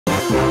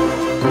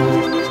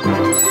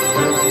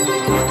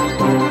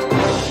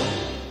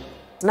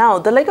Now,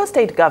 the Lagos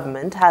State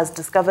government has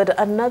discovered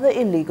another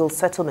illegal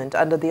settlement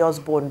under the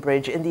Osborne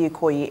Bridge in the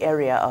Ikoyi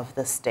area of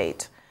the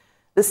state.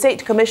 The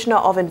State Commissioner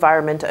of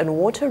Environment and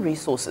Water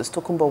Resources,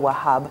 Tokunbo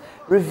Wahab,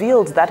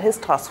 revealed that his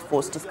task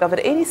force discovered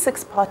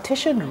 86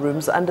 partitioned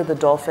rooms under the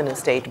Dolphin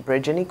Estate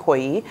Bridge in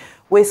Ikoyi,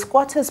 where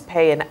squatters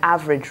pay an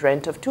average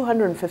rent of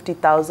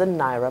 250,000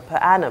 naira per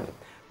annum.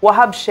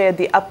 Wahab shared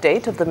the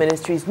update of the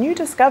ministry's new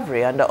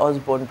discovery under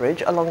Osborne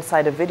Bridge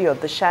alongside a video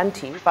of the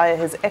shanty via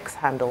his X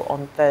handle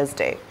on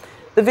Thursday.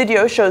 The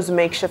video shows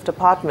makeshift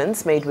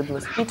apartments made with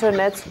mosquito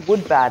nets,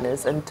 wood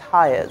banners and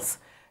tires.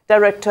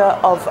 Director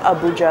of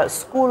Abuja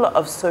School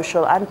of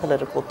Social and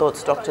Political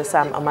Thoughts, Dr.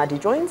 Sam Amadi,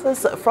 joins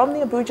us from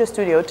the Abuja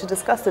studio to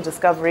discuss the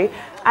discovery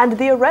and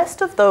the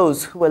arrest of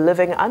those who were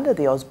living under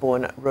the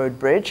Osborne Road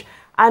Bridge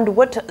and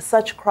what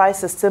such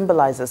crisis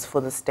symbolizes for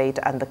the state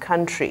and the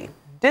country.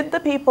 Did the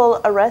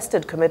people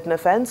arrested commit an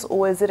offense,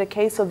 or is it a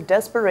case of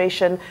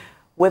desperation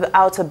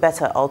without a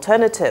better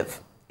alternative?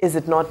 Is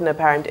it not an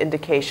apparent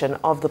indication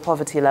of the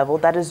poverty level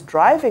that is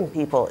driving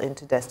people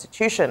into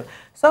destitution?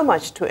 So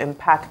much to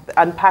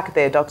unpack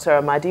there, Dr.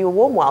 Amadi. A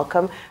warm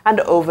welcome, and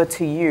over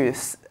to you.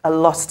 A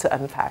lot to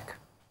unpack.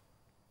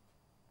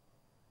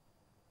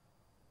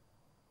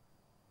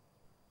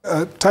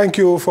 Thank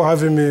you for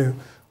having me.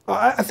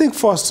 I think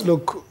first,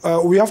 look,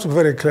 we have to be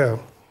very clear.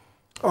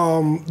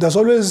 There's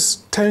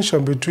always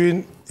tension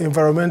between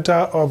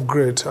environmental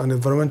upgrade and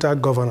environmental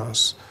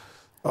governance,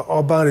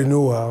 urban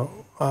renewal,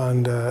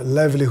 and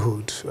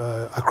livelihood.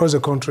 Across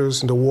the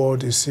countries in the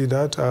world, you see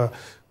that.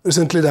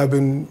 Recently, there have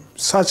been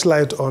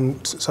searchlight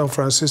on San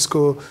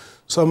Francisco,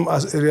 some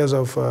areas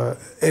of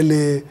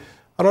LA, and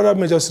other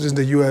major cities in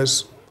the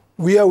US,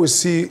 where we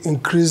see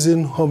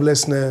increasing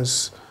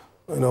homelessness,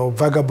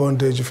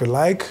 vagabondage, if you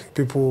like.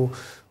 People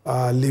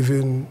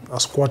living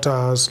as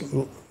squatters,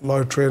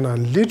 loitering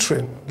and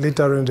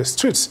littering the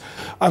streets.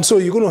 And so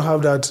you're going to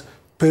have that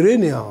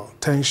perennial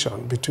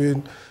tension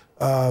between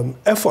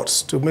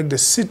efforts to make the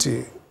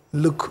city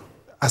look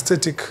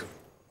aesthetic,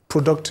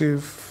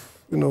 productive,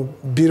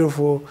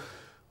 beautiful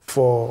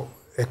for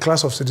a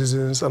class of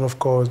citizens, and of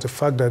course the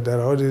fact that there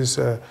are all these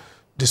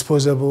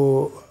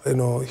disposable,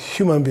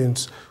 human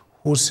beings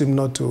who seem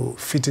not to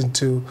fit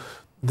into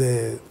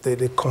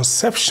the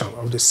conception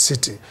of the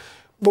city.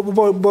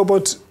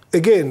 But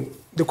again,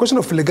 the question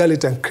of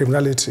legality and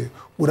criminality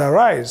would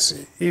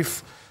arise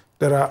if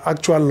there are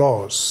actual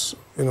laws,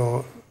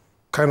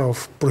 kind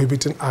of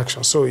prohibiting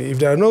action. So if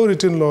there are no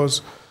written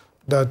laws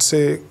that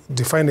say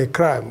define a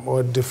crime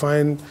or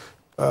define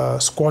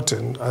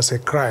squatting as a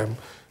crime,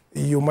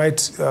 you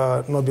might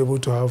not be able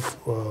to have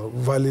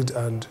valid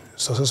and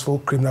successful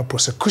criminal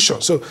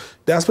prosecution. So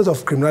the aspect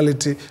of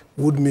criminality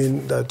would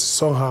mean that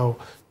somehow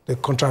they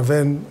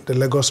contravene the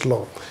Lagos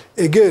law.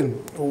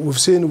 Again, we've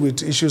seen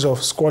with issues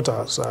of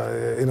squatters,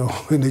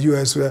 in the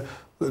US, where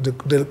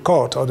the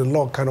court or the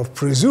law kind of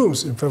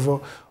presumes in favor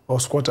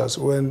of squatters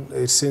when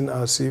it's seen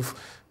as if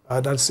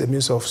that's a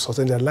means of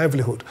sustaining their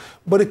livelihood.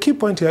 But the key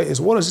point here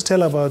is, what does it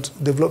tell about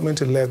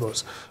development in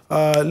Lagos?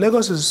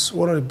 Lagos is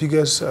one of the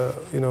biggest,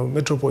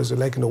 metropolis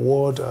like in the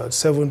world,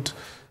 seventh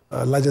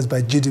largest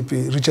by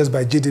GDP, richest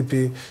by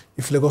GDP,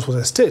 if Lagos was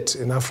a state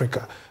in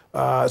Africa.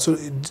 So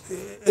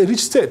a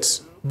rich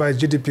state by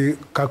GDP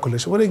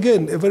calculation, but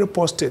again, a very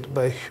poor state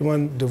by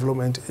human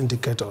development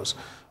indicators.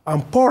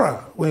 And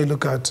poorer when you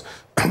look at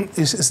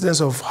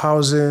incidence of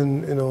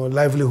housing,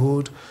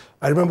 livelihood.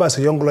 I remember as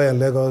a young lawyer in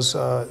Lagos,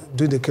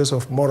 during the case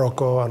of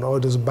Morocco and all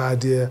those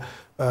bad years,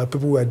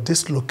 people were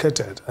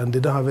dislocated and they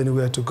don't have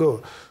anywhere to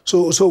go.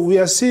 So we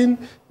are seeing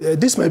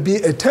this might be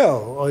a tell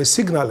or a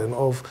signaling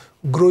of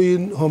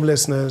growing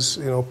homelessness,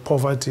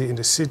 poverty in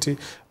the city,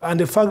 and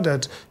the fact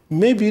that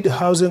maybe the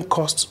housing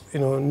cost,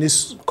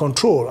 needs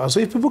control. And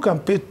so if people can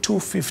pay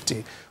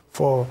 $250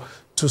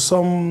 to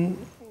some,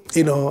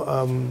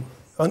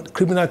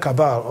 criminal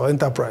cabal or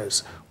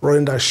enterprise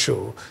running that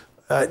show,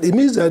 it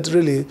means that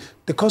really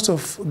the cost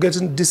of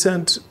getting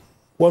decent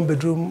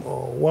one-bedroom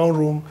or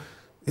one-room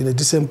in a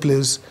decent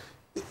place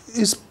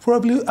is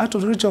probably out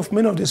of the reach of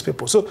many of these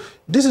people. So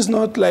this is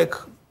not like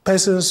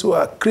persons who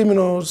are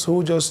criminals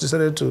who just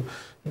decided to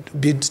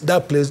be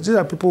that place. These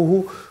are people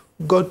who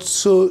got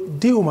so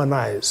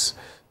dehumanized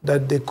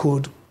that they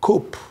could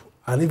cope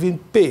and even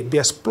pay, be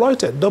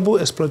exploited, double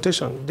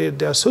exploitation.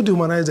 They are so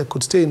dehumanized they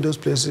could stay in those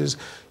places.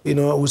 We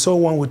saw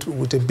one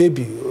with a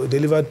baby,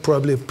 delivered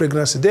probably a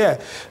pregnancy there.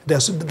 They're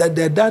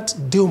that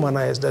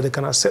dehumanized that they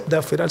can accept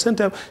that fate. At the same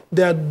time,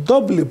 they are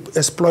doubly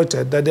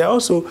exploited, that they are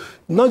also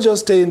not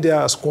just staying there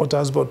as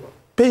squatters, but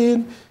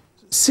paying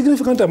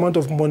significant amount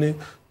of money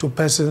to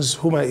persons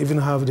who might even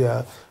have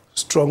their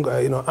strong,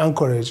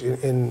 anchorage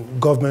in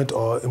government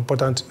or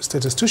important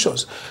state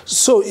institutions.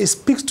 So it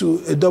speaks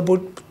to a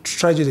double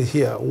tragedy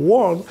here.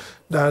 One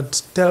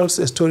that tells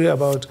a story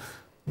about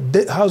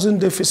the housing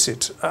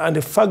deficit and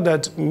the fact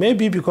that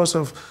maybe because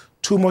of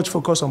too much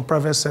focus on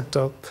private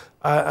sector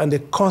and the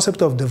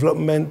concept of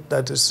development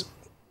that is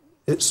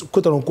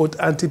quote-unquote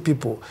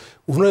anti-people,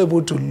 we're not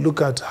able to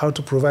look at how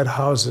to provide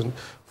housing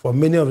for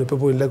many of the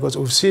people in Lagos.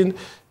 We've seen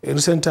in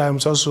recent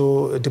times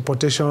also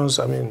deportations,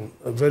 I mean,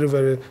 very,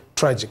 very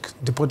tragic,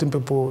 deporting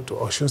people to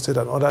Osun State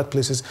and other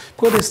places.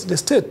 Because the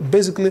state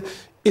basically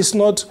is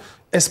not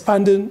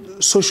expanding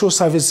social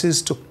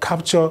services to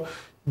capture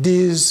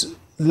these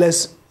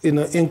less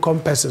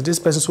income persons, these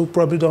persons who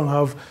probably don't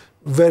have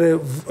very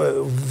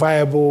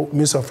viable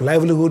means of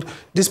livelihood,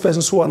 these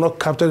persons who are not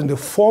captured in the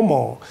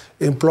formal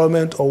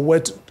employment or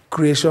wealth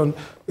creation,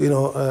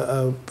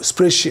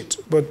 spreadsheet,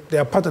 but they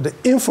are part of the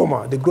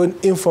informal, the growing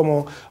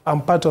informal,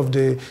 and part of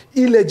the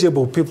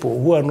illegible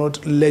people who are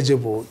not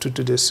legible to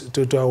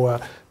our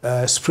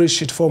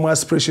spreadsheet, formal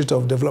spreadsheet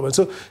of development.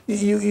 So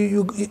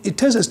it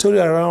tells a story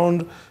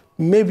around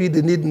maybe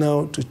the need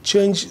now to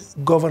change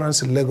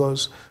governance in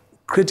Lagos,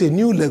 create a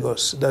new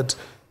Lagos that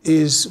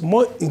is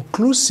more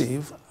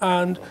inclusive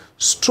and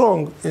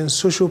strong in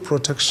social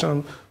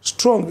protection,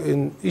 strong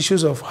in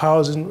issues of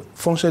housing,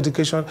 functional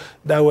education.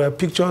 There were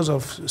pictures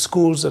of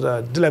schools that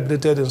are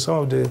dilapidated in some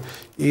of the,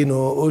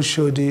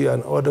 Oshodi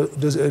and other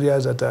those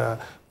areas that are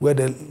where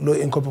the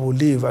low-income people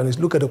live. And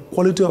look at the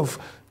quality of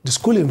the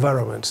school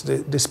environments.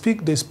 They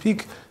speak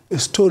a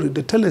story.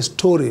 They tell a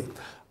story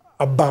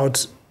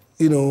about,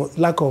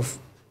 lack of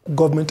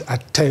government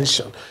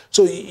attention.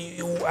 So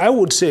I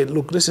would say,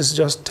 look, this is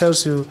just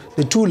tells you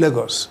the two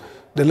Lagos.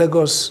 The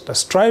Lagos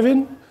that's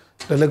thriving,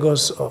 the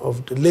Lagos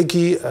of the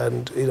Lekki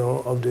and,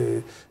 of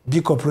the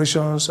big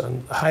corporations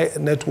and high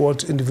net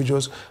worth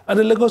individuals, and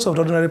the Lagos of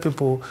the ordinary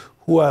people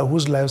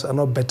whose lives are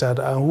not bettered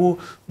and who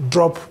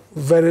drop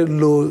very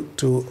low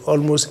to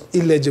almost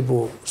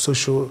illegible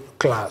social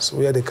class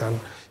where they can,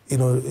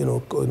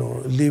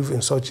 live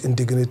in such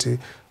indignity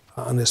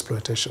and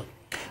exploitation.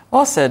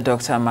 Well said,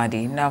 Dr.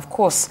 Amadi. Now, of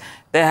course,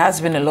 there has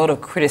been a lot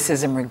of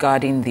criticism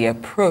regarding the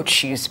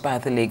approach used by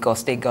the Lagos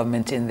state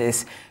government in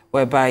this,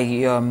 whereby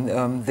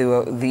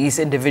these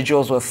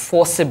individuals were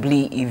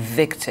forcibly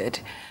evicted.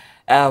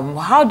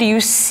 How do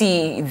you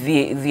see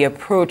the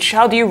approach?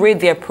 How do you rate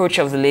the approach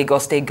of the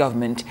Lagos state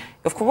government?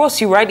 Of course,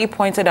 you rightly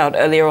pointed out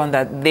earlier on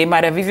that they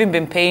might have even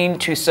been paying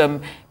to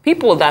some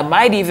people that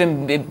might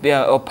even be,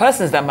 or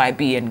persons that might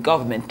be in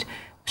government.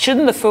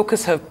 Shouldn't the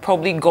focus have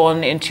probably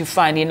gone into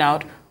finding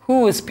out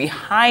who is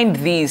behind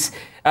these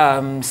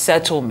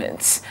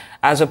settlements,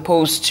 as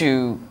opposed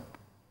to,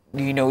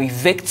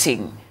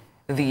 evicting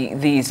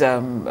these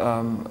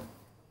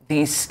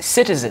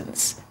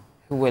citizens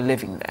who were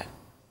living there?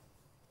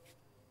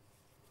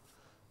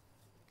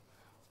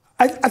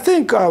 I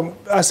think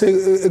as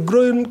a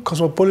growing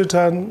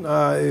cosmopolitan,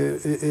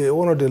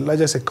 one of the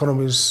largest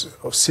economies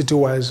of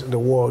city-wise in the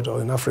world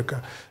or in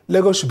Africa,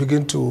 Lagos should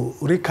begin to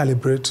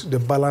recalibrate the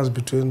balance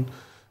between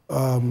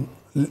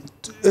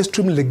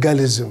extreme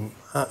legalism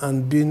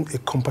and being a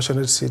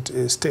compassionate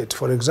state.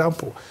 For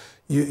example,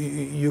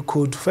 you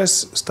could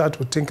first start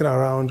with thinking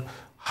around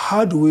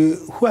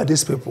who are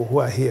these people who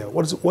are here?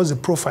 What's the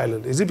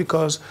profiling? Is it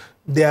because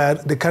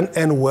they can't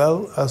earn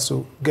well as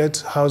to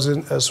get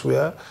housing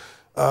elsewhere?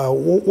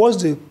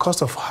 What's the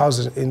cost of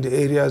housing in the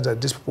areas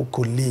that these people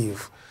could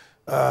live?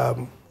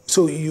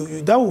 So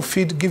that will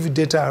give you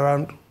data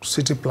around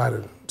city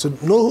planning. So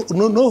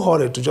no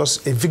hurry to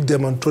just evict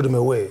them and throw them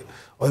away,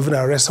 or even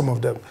arrest some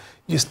of them.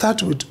 You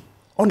start with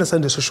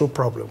understand the social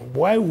problem.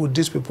 Why would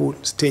these people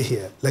stay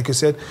here? Like you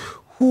said,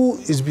 who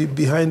is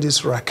behind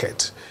this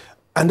racket?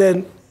 And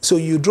then, so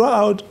you draw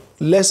out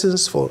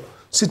lessons for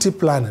city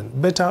planning,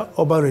 better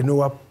urban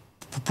renewal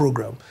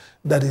program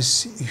that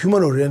is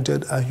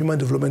human-oriented and human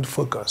development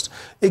focused.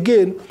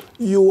 Again,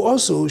 you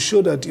also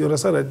show that you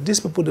understand that these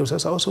people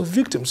themselves are also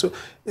victims. So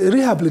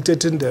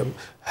rehabilitating them,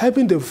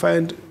 helping them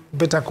find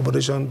better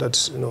accommodation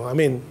that's,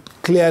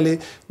 clearly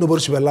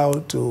nobody should be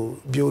allowed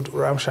to build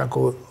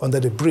ramshackle under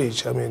the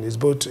bridge. It's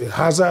both a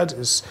hazard,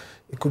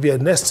 it could be a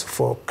nest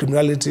for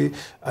criminality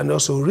and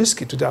also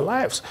risky to their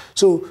lives.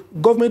 So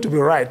government will be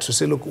right to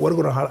say, look, we're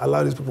going to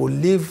allow these people to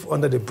live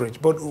under the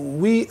bridge, but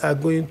we are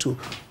going to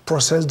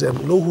process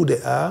them, know who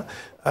they are,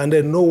 and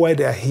then know why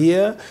they are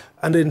here,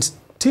 and then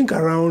think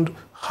around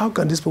how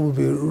can these people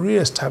be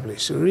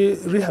re-established,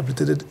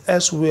 rehabilitated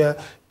elsewhere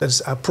that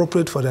is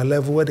appropriate for their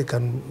level, where they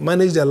can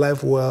manage their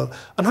life well,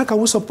 and how can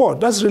we support?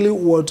 That's really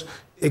what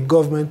a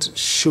government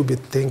should be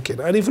thinking.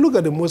 And if you look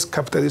at the most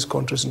capitalist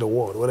countries in the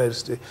world, whether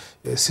it's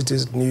the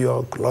cities, New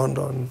York,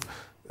 London,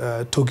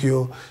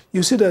 Tokyo,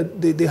 you see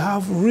that they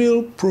have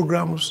real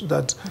programs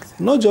that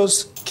not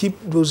just keep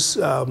those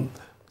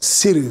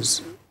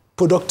cities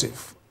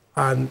productive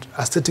and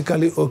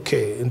aesthetically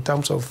okay in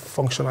terms of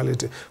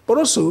functionality, but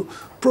also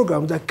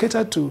programs that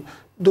cater to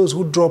those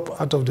who drop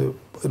out of the,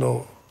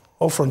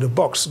 off from the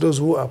box, those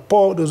who are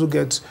poor, those who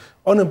get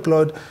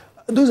unemployed.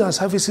 Those are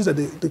services that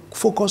they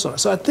focus on.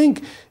 So I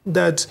think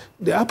that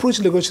the approach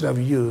Lagos should have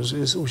used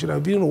is we should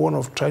have been one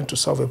of trying to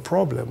solve a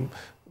problem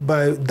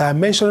by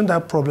dimensioning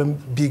that problem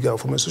bigger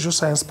from a social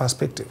science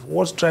perspective.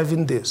 What's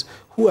driving this?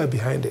 Who are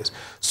behind this?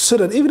 So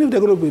that even if they're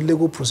going to be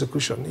legal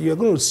prosecution, you're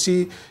going to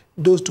see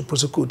those to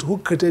prosecute who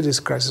created this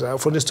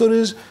crisis. From the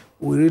stories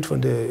we read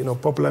from the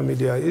popular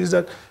media, is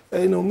that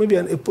maybe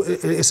a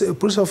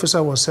police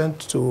officer was sent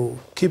to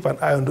keep an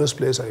eye on those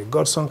places. He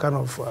got some kind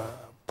of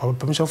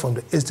permission from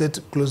the estate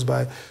close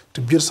by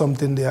to build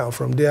something there, and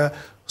from there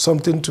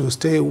something to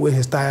stay when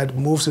he's tired,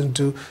 moves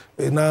into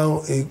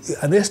now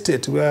an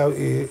estate where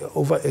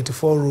over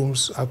 84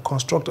 rooms are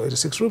constructed,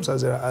 86 rooms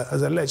as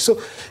alleged.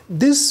 So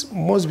this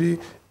must be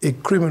a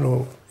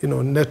criminal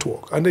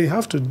network, and then you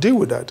have to deal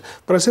with that.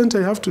 But at the same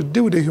time, you have to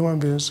deal with the human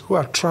beings who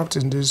are trapped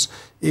in this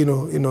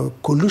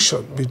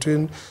collusion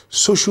between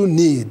social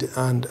need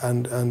and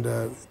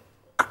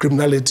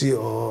criminality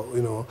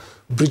or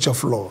breach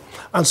of law.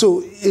 And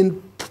so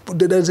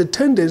there's a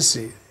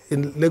tendency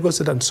in Lagos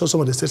State and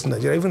some of the states in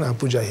Nigeria, even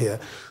Abuja here,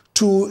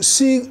 to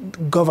see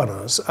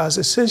governance as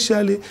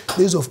essentially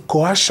these of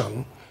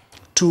coercion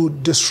to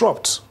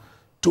disrupt,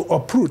 to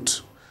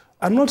uproot,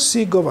 and not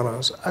see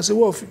governance as a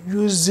way of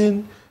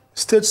using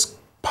state's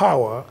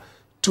power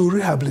to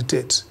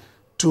rehabilitate,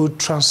 to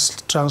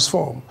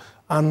transform,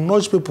 and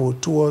nudge people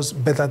towards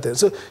better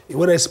things. So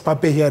whether it's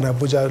Pape here in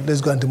Abuja,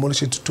 let's go and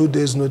demolish it 2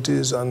 days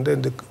notice, and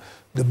then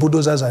the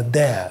bulldozers are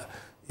there,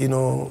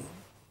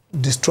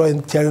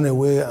 destroying, tearing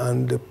away,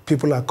 and the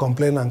people are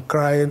complaining and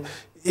crying.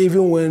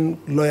 Even when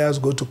lawyers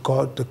go to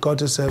court, the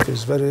court itself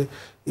is very,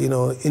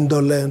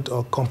 indolent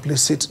or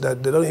complicit,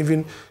 that they don't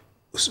even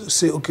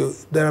say, okay,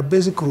 there are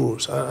basic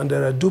rules and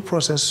there are due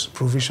process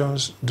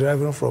provisions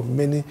deriving from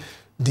many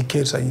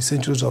decades and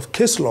centuries of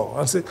case law.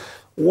 And say,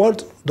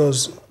 what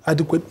does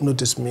adequate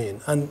notice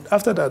mean? And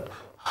after that,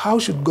 how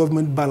should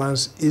government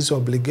balance its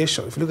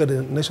obligation? If you look at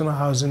the National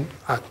Housing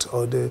Act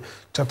or the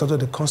Chapter 2 of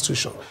the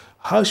Constitution,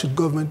 how should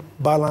government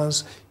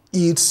balance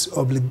its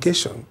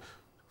obligation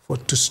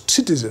to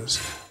citizens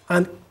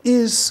and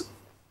its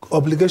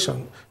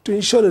obligation to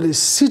ensure that the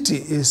city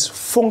is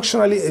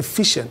functionally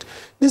efficient?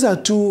 These are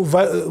two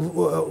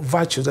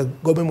virtues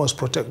that government must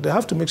protect. They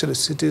have to make sure the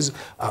cities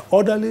are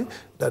orderly,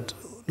 that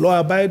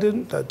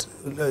law-abiding, that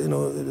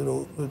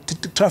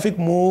traffic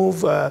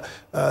move,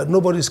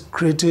 nobody's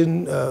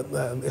creating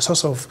a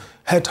source of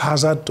health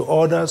hazard to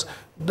others.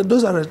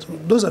 Those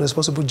are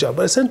responsible jobs.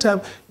 But at the same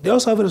time, they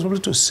also have a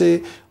responsibility to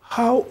say,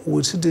 how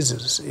would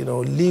citizens,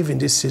 live in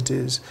these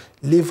cities,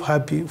 live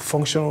happy,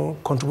 functional,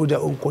 contribute their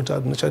own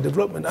quota to national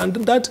development? And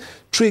that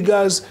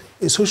triggers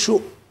a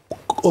social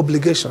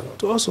obligation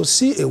to also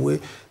see a way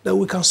that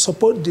we can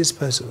support these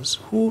persons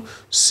who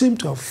seem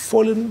to have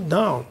fallen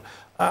down.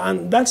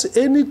 And that's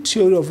any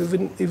theory of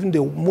even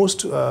the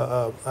most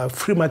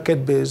free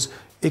market-based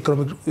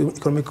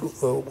economic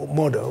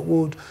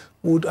model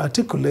would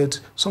articulate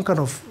some kind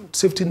of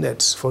safety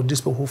nets for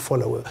these people who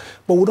fall away.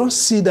 But we don't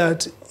see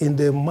that in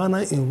the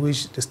manner in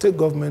which the state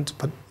government,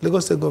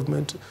 Lagos State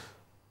government,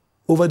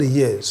 over the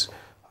years,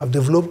 have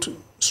developed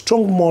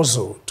strong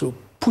muscle to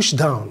push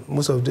down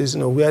most of this,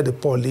 where the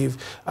poor live.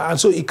 And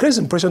so it creates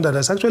the impression that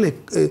there's actually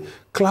a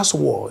class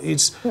war.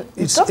 It's Dr.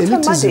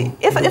 elitism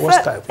Amadi, the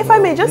worst type. If I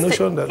may just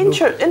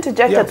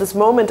interject at this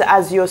moment,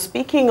 as you're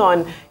speaking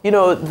on,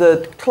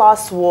 the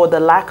class war, the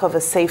lack of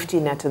a safety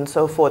net and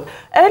so forth.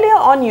 Earlier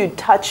on, you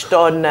touched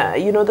on,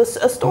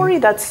 a story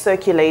that's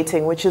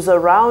circulating, which is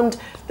around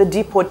the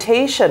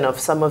deportation of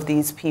some of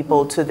these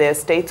people to their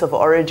states of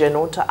origin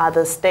or to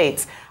other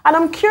states. And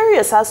I'm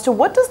curious as to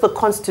what does the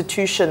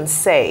Constitution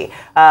say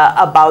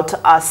about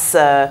us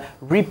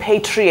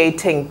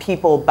repatriating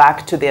people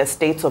back to their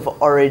states of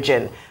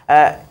origin?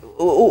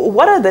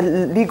 What are the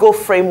legal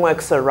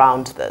frameworks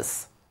around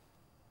this?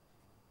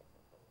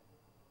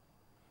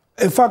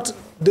 In fact,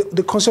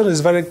 the Constitution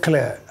is very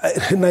clear.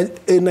 A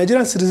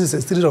Nigerian citizen is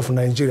a citizen of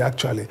Nigeria,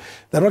 actually.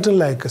 They're nothing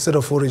like a state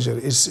of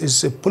origin.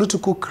 It's a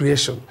political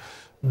creation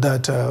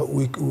that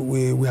we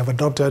have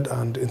adopted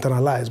and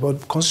internalized.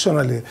 But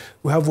constitutionally,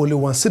 we have only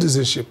one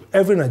citizenship.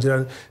 Every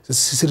Nigerian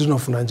citizen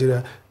of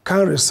Nigeria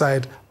can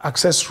reside,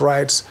 access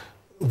rights,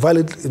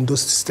 valid in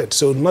those states.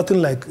 So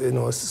nothing like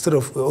state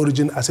of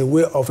origin as a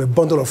way of a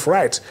bundle of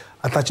rights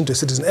attaching to a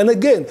citizen. And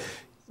again,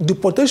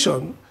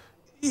 deportation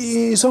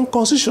is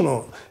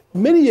unconstitutional.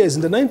 Many years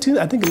in I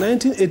think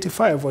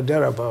 1985 or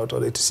thereabout,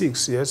 or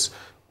 86, yes,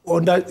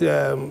 under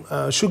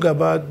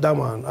Shugaba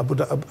Daman,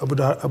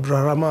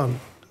 Abdurrahman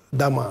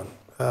Daman,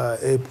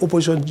 a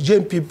opposition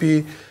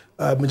JMPP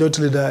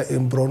majority leader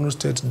in Borno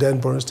State,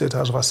 then Borno State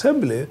House of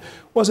Assembly,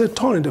 was a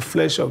thorn in the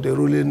flesh of the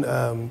ruling,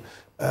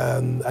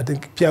 I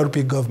think,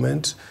 PRP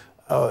government,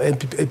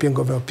 APN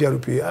government,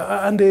 PRP,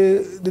 and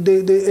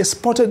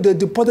they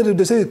deported him.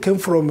 They say it came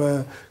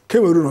from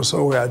Cameroon or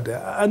somewhere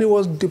there, and he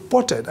was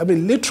deported. I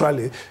mean,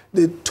 literally,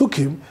 they took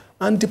him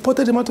and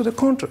deported him out of the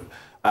country.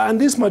 And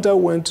this matter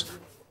went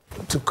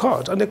to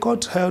court, and the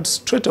court held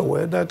straight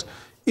away that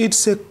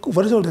it's a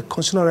violation of the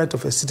constitutional right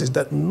of a citizen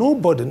that no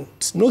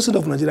citizen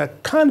of Nigeria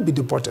can be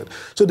deported.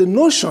 So the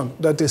notion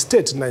that a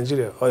state,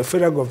 Nigeria, or a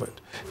federal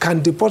government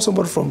can deport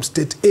somebody from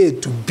state A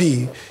to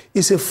B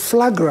is a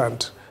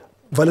flagrant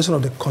violation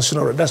of the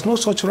constitutional right. There's no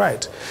such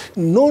right.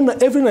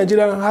 Every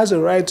Nigerian has a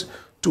right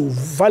to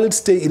valid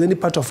stay in any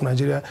part of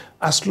Nigeria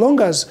as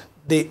long as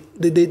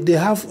They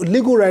have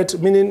legal rights,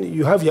 meaning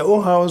you have your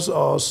own house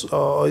or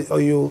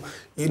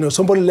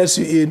somebody lets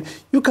you in.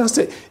 You can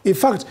stay. In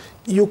fact,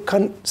 you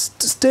can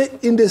stay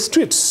in the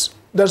streets.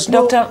 There's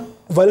no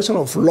violation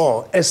of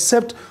law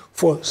except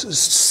for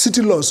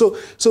city law. So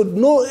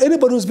no,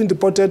 anybody who's been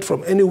deported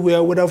from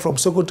anywhere, whether from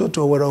Sokoto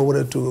to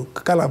whether to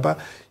Calabar,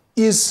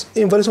 is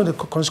in violation of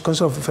the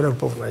Constitution of the Federal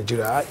Republic of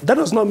Nigeria. That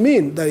does not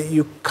mean that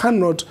you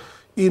cannot,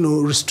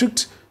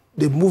 restrict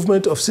the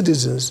movement of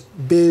citizens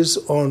based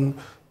on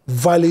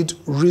valid,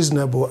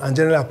 reasonable, and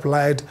generally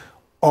applied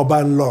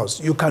urban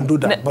laws. You can do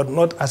that, but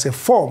not as a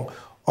form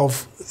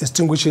of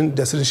extinguishing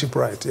the citizenship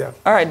right. Yeah.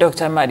 All right,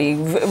 Dr. Amadi,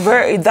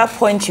 that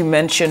point you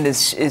mentioned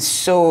is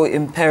so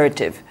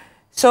imperative.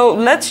 So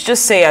let's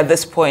just say at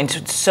this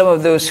point, some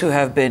of those who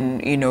have been,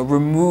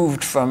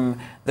 removed from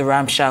the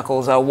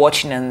ramshackles are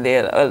watching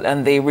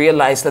and they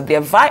realize that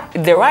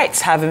their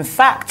rights have in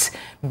fact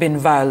been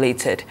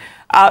violated.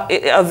 Would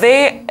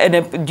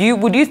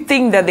you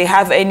think that they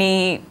have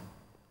any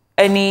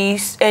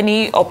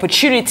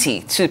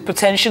opportunity to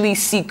potentially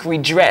seek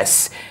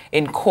redress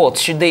in court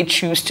should they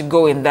choose to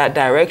go in that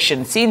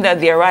direction, seeing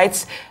that their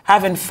rights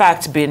have in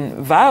fact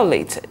been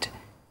violated?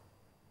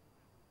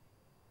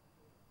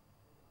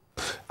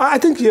 I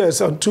think yes,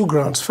 on two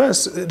grounds.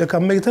 First, they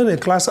can maintain a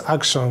class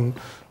action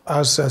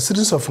as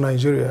citizens of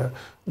Nigeria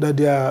that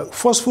their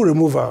forceful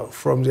removal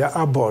from their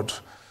abode,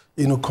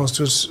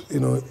 constitutes,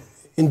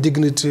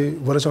 indignity,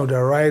 violation of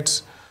their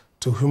rights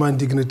to human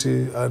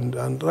dignity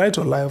and right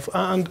to life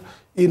and,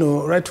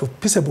 right to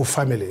peaceable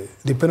family,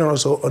 depending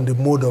also on the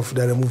mode of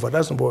their removal.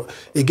 That's number one.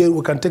 Again,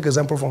 we can take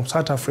example from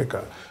South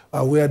Africa,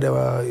 where there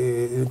were,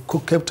 in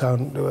Cape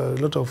Town, there were a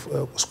lot of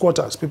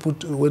squatters. People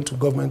went to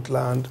government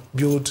land,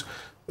 built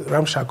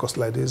ramshackles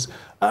like this.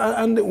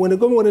 And when the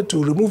government wanted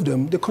to remove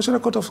them, the Constitutional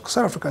Court of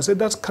South Africa said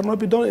that cannot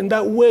be done in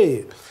that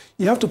way.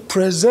 You have to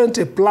present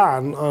a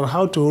plan on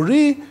how to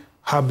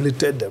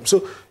rehabilitate them.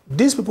 So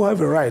these people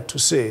have a right to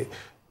say,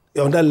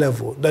 on that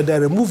level, that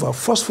their removal,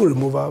 forceful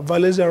removal,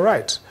 violates their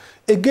rights.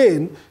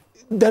 Again,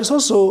 there's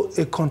also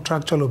a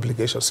contractual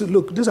obligation. See,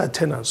 look, these are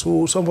tenants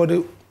who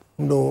somebody,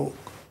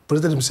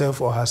 presented himself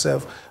or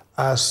herself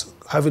as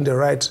having the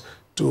right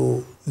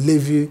to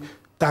levy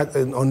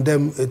on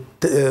them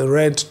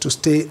rent to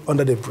stay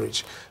under the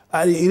bridge.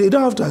 You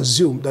don't have to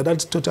assume that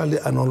that's totally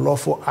an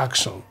unlawful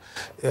action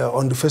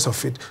on the face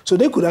of it. So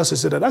they could also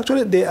say that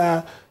actually they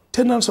are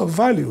tenants of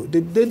value.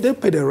 They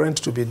pay the rent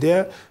to be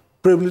there,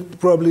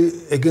 probably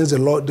against the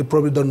law, they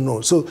probably don't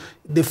know. So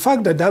the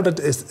fact that they have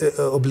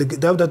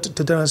that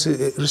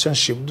tenancy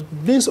relationship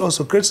means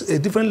also creates a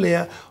different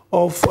layer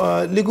of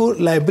legal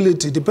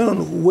liability, depending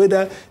on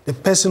whether the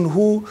person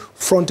who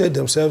fronted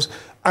themselves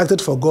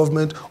acted for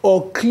government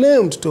or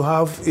claimed to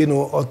have,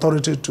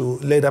 authority to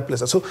lay that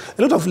place. So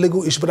a lot of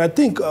legal issues, but I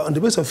think on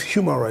the basis of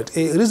human rights,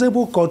 a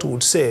reasonable court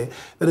would say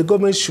that the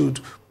government should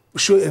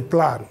show a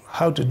plan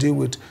how to deal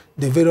with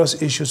the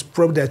various issues.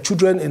 Probably their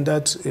children in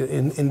that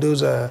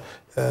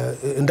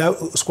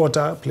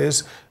squatter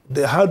place.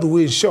 How do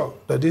we ensure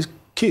that these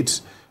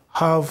kids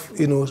have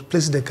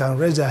places they can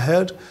raise their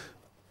head?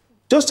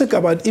 Just think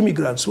about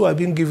immigrants who are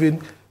being given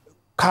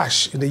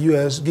cash in the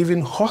U.S.,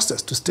 given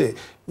hostels to stay,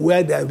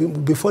 where they are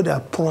before they are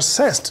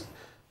processed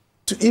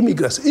to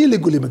immigrants,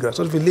 illegal immigrants,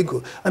 not even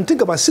legal. And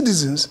think about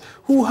citizens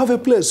who have a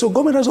place. So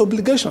government has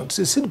obligation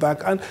to sit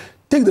back and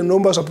take the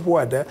numbers of people who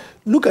are there,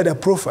 look at their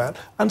profile,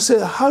 and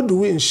say, how do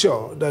we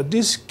ensure that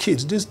these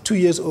kids, these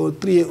 2-year-old,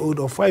 3-year-old,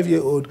 or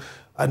 5-year-old,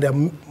 and their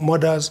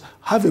mothers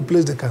have a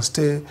place they can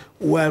stay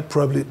while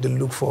probably they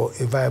look for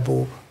a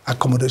viable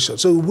accommodation.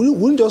 So we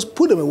wouldn't just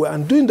put them away,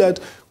 and doing that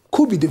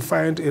could be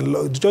defined in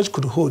law. The judge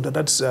could hold that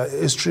that's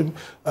extreme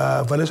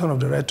violation of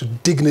the right to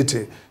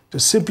dignity, to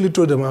simply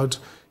throw them out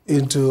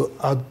into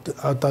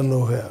outer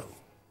nowhere.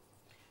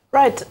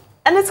 Right.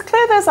 And it's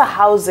clear there's a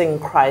housing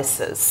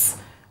crisis.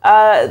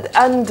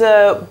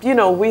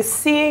 We're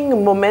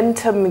seeing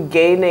momentum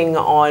gaining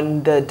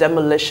on the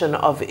demolition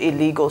of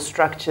illegal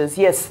structures.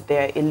 Yes,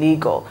 they're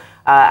illegal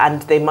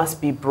and they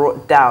must be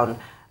brought down.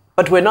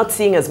 But we're not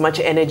seeing as much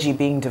energy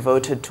being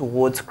devoted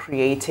towards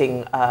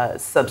creating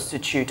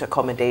substitute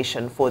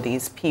accommodation for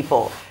these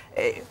people.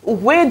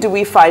 Where do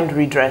we find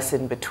redress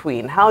in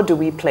between? How do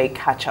we play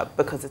catch up?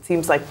 Because it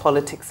seems like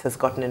politics has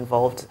gotten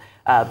involved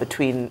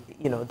between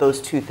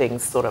those two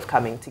things sort of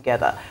coming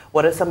together.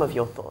 What are some of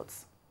your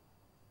thoughts?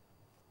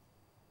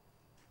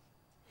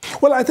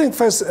 Well, I think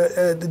first,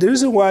 the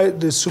reason why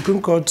the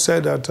Supreme Court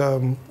said that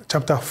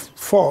Chapter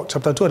 2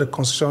 of the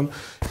Constitution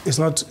is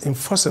not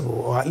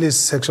enforceable, or at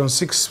least Section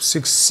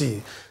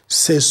 6C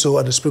says so,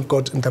 and the Supreme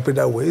Court interpreted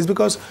that way, is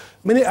because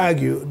many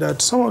argue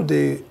that some of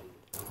the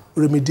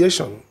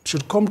remediation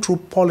should come through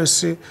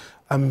policy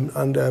and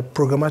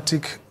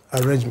programmatic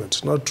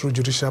arrangement, not through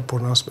judicial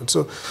pronouncement.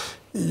 So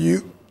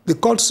the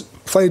courts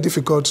find it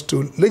difficult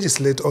to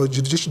legislate or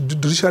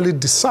judicially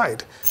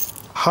decide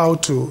how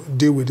to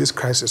deal with this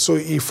crisis. So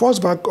it falls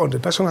back on the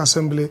National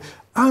Assembly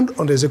and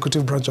on the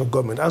executive branch of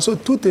government. And so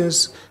two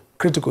things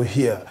critical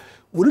here.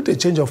 We need a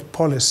change of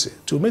policy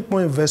to make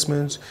more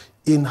investments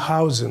in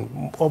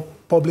housing or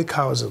public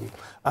housing.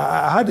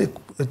 I had a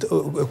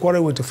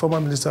quarrel with the former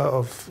minister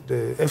of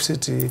the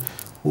FCT,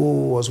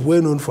 who was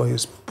well known for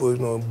his,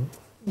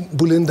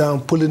 pulling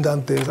down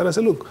things. And I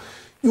said, look,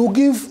 we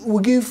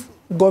give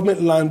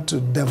government land to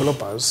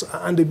developers,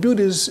 and they build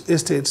these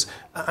estates,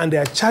 and they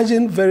are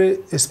charging very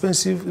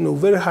expensive,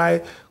 very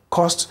high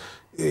cost.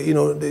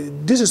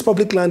 This is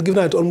public land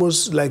given at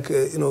almost like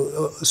a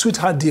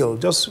sweetheart deal,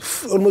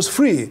 just almost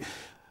free,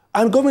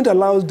 and government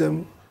allows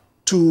them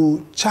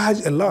to charge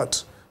a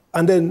lot,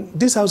 and then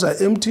these houses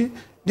are empty,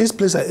 these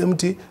places are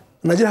empty.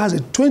 Nigeria has a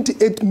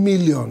 28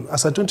 million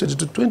as of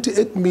 2022,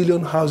 28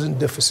 million housing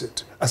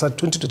deficit as of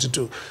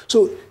 2022.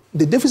 So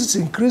the deficit is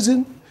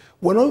increasing.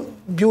 We're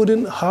not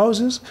building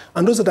houses,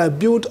 and those that are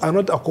built are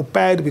not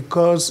occupied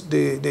because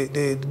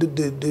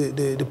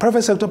the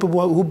private sector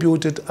people who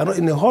built it are not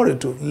in a hurry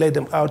to let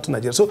them out to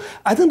Nigeria. So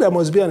I think there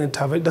must be an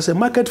intervention. There's a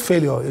market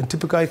failure in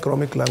typical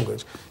economic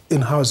language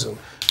in housing.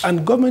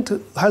 And government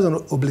has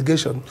an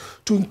obligation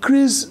to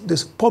increase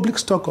this public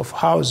stock of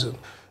housing,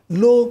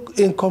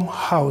 low-income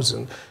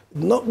housing,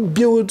 not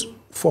build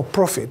for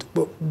profit,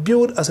 but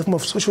build as a form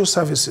of social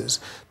services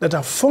that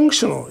are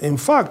functional. In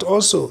fact,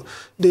 also,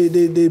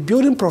 the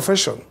building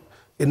profession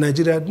in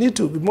Nigeria need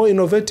to be more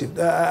innovative.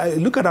 I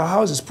look at our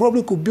houses,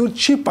 probably could build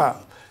cheaper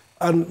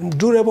and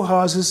durable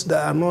houses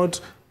that are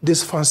not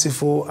this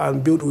fanciful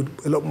and built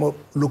with a lot more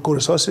local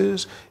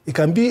resources. It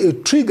can be a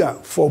trigger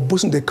for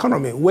boosting the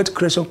economy. Wealth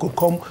creation could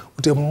come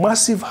with a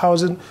massive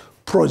housing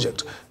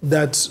project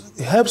that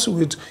helps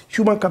with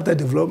human capital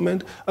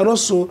development and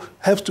also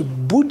helps to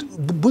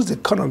boost the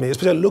economy,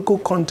 especially local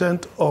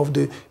content of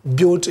the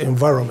built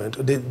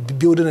environment, the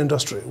building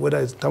industry, whether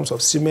it's in terms of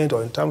cement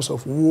or in terms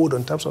of wood or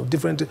in terms of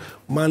different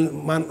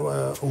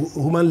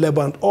human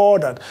labor and all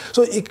that.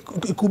 So it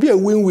could be a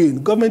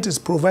win-win. Government is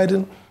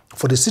providing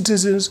for the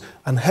citizens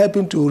and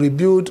helping to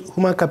rebuild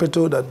human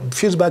capital that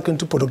feeds back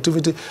into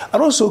productivity,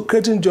 and also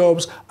creating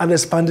jobs and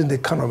expanding the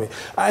economy.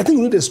 I think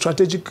we need a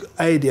strategic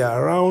idea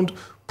around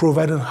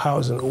providing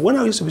housing. When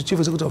I used to be chief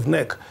executive of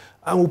NEC,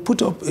 I would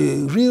put up a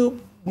real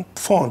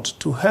fund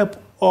to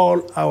help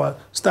all our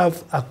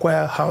staff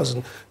acquire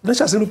housing. Not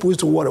just people used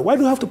to worry. Why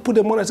do you have to put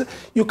them on? I said,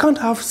 you can't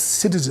have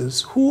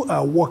citizens who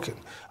are working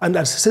and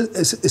that's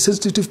a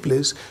sensitive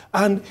place,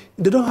 and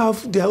they don't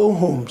have their own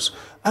homes,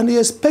 and you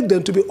expect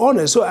them to be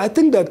honest. So I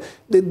think that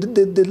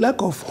the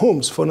lack of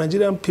homes for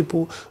Nigerian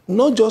people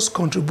not just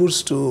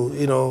contributes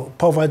to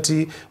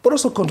poverty, but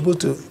also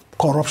contributes to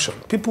corruption.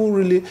 People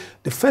really,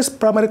 the first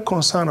primary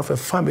concern of a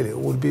family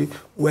would be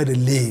where they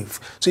live.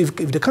 So if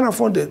they can't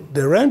afford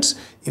the rent,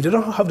 if they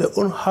don't have their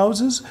own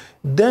houses,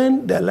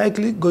 then they're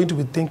likely going to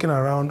be thinking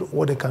around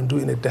what they can do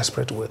in a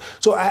desperate way.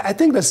 So I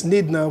think there's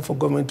need now for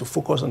government to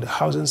focus on the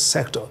housing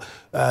sector,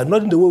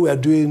 not in the way we are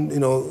doing,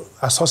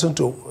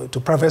 outsourcing to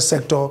private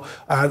sector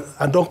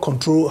and don't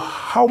control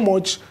how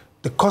much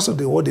the cost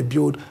of what they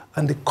build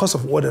and the cost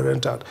of what they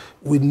rent out.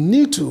 We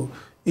need to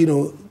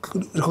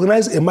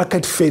recognize a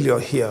market failure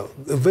here,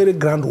 a very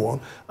grand one,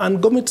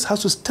 and government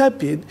has to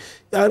step in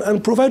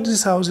and provide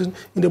this housing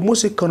in the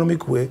most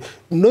economic way,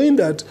 knowing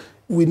that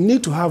we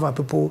need to have our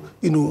people,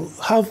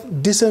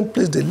 have decent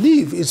place to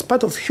live. It's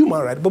part of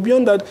human right, but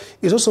beyond that,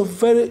 it's also a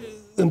very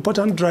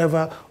important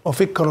driver of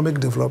economic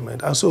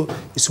development. And so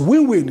it's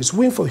win-win. It's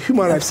win for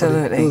human rights for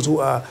those who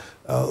are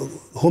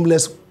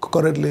homeless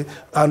currently,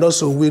 and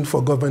also win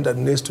for government that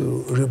needs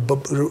to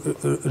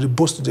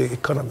reboost the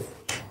economy.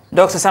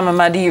 Dr. Sam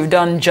Amadi, you've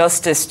done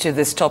justice to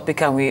this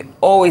topic, and we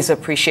always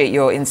appreciate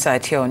your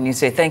insight here on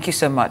Newsday. Thank you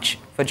so much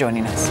for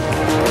joining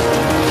us.